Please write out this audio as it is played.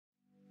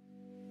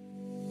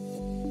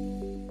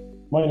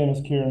My name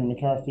is Kieran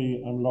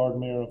McCarthy. I'm Lord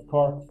Mayor of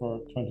Cork for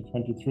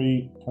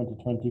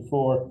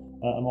 2023-2024.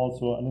 I'm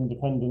also an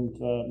independent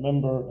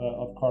member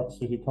of Cork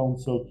City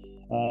Council.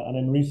 And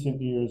in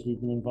recent years, we've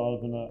been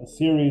involved in a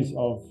series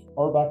of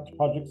URBACT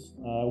projects,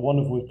 one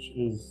of which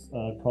is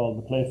called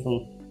the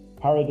Playful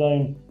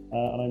Paradigm.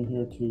 And I'm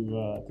here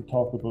to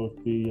talk about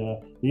the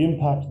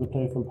impact of the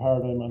Playful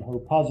Paradigm and how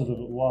positive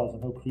it was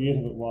and how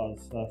creative it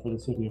was for the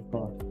City of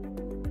Cork.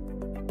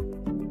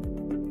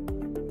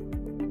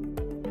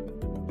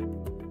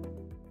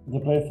 The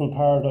Playful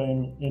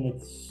Paradigm in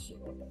its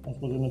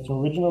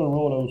original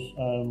rollout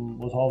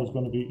was always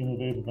going to be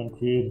innovative and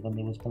creative, and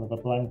there was kind of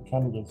a blank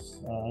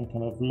canvas and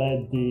kind of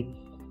led the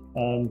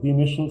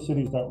initial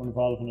cities that were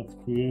involved in its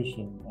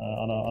creation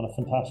on a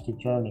fantastic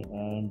journey.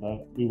 And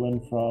we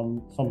went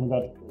from something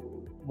that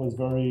was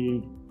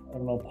very,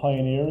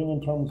 pioneering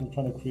in terms of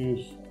trying to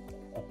create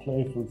a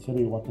playful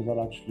city. What does that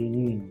actually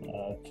mean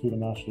to the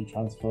national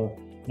transfer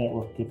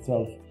network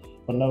itself?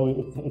 But now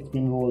it's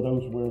been rolled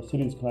out where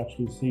cities can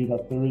actually see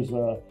that there is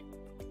a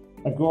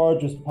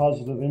gorgeous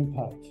positive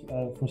impact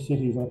for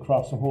cities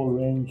across a whole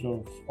range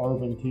of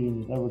urban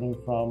themes, everything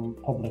from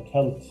public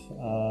health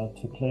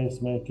to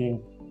placemaking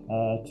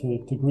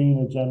to green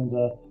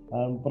agenda,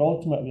 but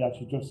ultimately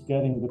actually just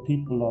getting the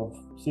people of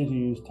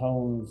cities,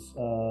 towns,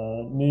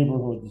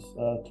 neighbourhoods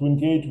to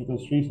engage with the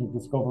street and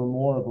discover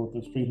more about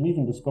the street and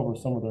even discover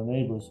some of their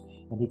neighbours,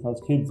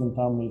 because kids and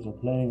families are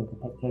playing with the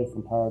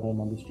Playful Paradigm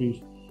on the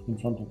street in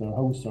front of their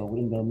house or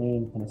within their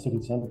main kind of city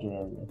centre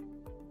area.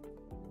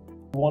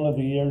 One of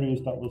the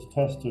areas that was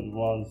tested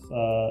was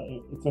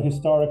it's a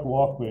historic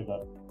walkway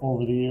that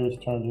over the years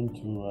turned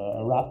into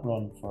a rat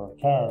run for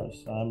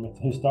cars. It's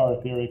a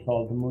historic area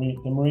called the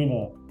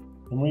Marina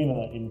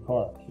in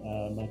Cork.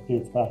 It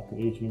dates back to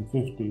the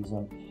 1850s,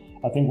 and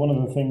I think one of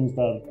the things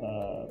that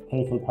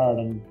Playful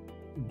Paradigm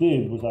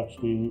did was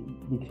actually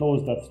we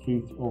closed that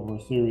street over a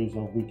series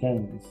of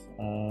weekends.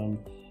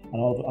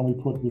 And we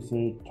put this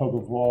tug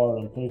of war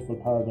and Playful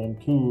Paradigm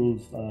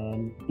tools,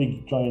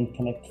 big giant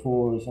Connect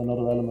 4s and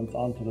other elements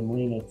onto the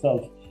marina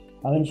itself.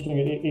 And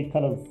interestingly,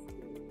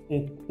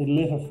 it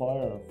lit a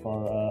fire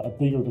for a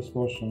bigger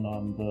discussion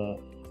on the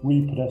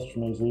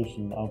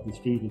re-pedestrianisation of the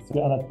street. And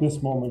at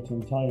this moment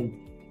in time,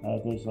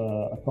 there's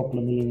a couple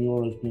of million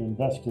euros being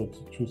invested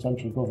through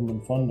central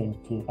government funding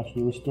to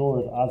actually restore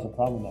it as a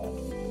promenade.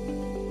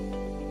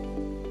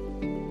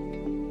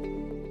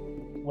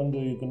 When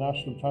the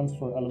national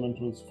transfer element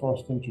was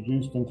first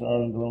introduced into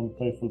Ireland around the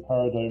Playful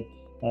Paradigm,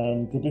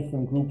 the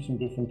different groups in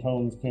different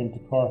towns came to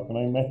Cork, and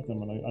I met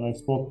them and I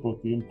spoke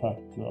about the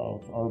impact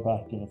of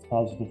URBACT and its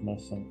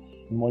positiveness and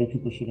why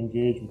people should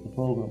engage with the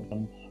programme.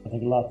 And I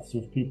think lots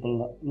of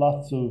people,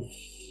 lots of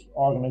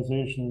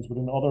organisations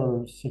within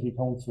other city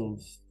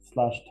councils /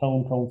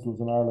 town councils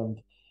in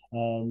Ireland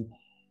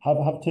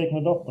have taken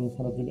it up and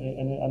kind of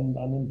and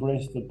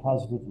embraced it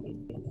positively.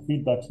 The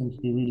feedback seems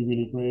to be really,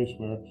 really great,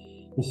 where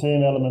the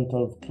same element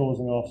of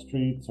closing off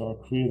streets or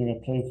creating a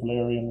playful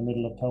area in the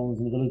middle of towns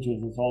and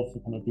villages is also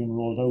kind of being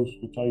rolled out,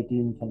 which I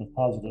deem kind of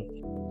positive.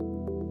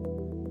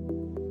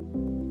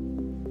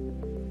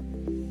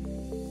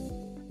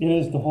 It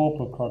is the hope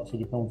of Cork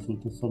City Council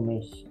to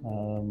submit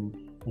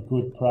a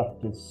good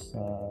practice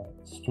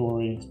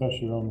story,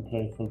 especially around the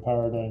Playful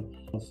Paradigm.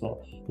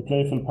 So the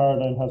Playful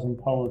Paradigm has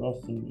empowered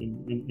us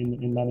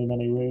in many,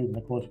 many ways. And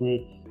of course,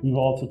 we've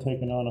also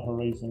taken on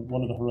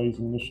one of the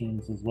Horizon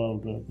missions as well,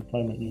 the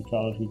climate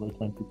neutrality by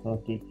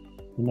 2030,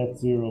 the net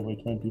zero by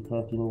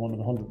 2030. We're one of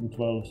the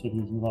 112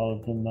 cities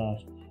involved in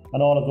that.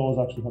 And all of those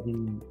actually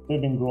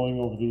they've been growing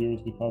over the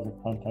years because of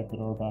contact with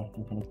URBACT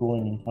and kind of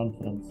growing in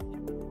confidence.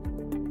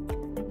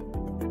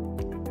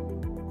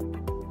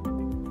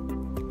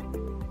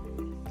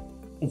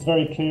 It's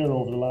very clear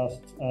over the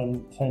last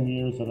 10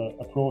 years that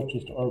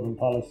approaches to urban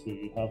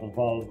policy have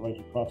evolved right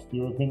across the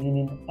European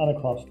Union and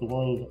across the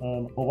world.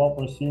 But what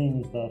we're seeing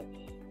is that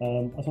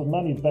I suppose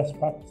many best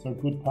practices or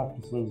good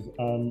practices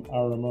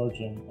are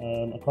emerging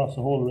across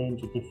a whole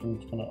range of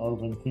different kind of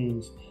urban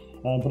themes.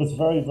 But it's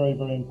very, very,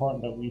 very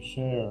important that we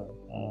share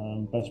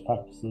best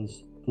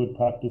practices, good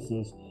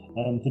practices,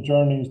 the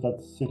journeys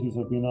that cities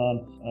have been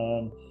on.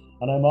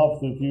 And I'm of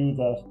the view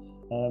that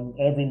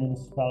every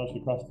municipality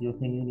across the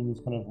European Union is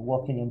kind of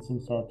working on some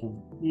sort of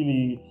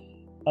really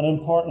an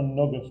important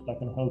nugget that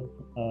can help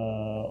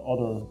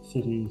other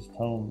cities,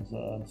 towns,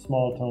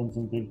 small towns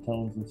and big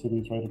towns and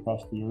cities right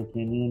across the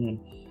European Union.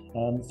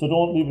 So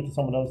don't leave it to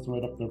someone else to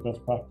write up their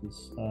best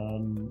practice.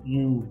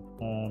 You,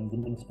 the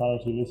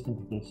municipality listening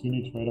to this, you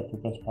need to write up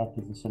your best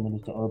practice as someone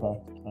who's to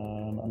URBACT.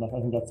 And I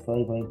think that's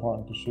very, very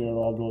important to share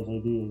all those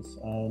ideas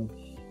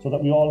so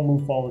that we all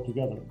move forward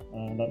together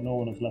and that no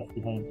one is left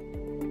behind.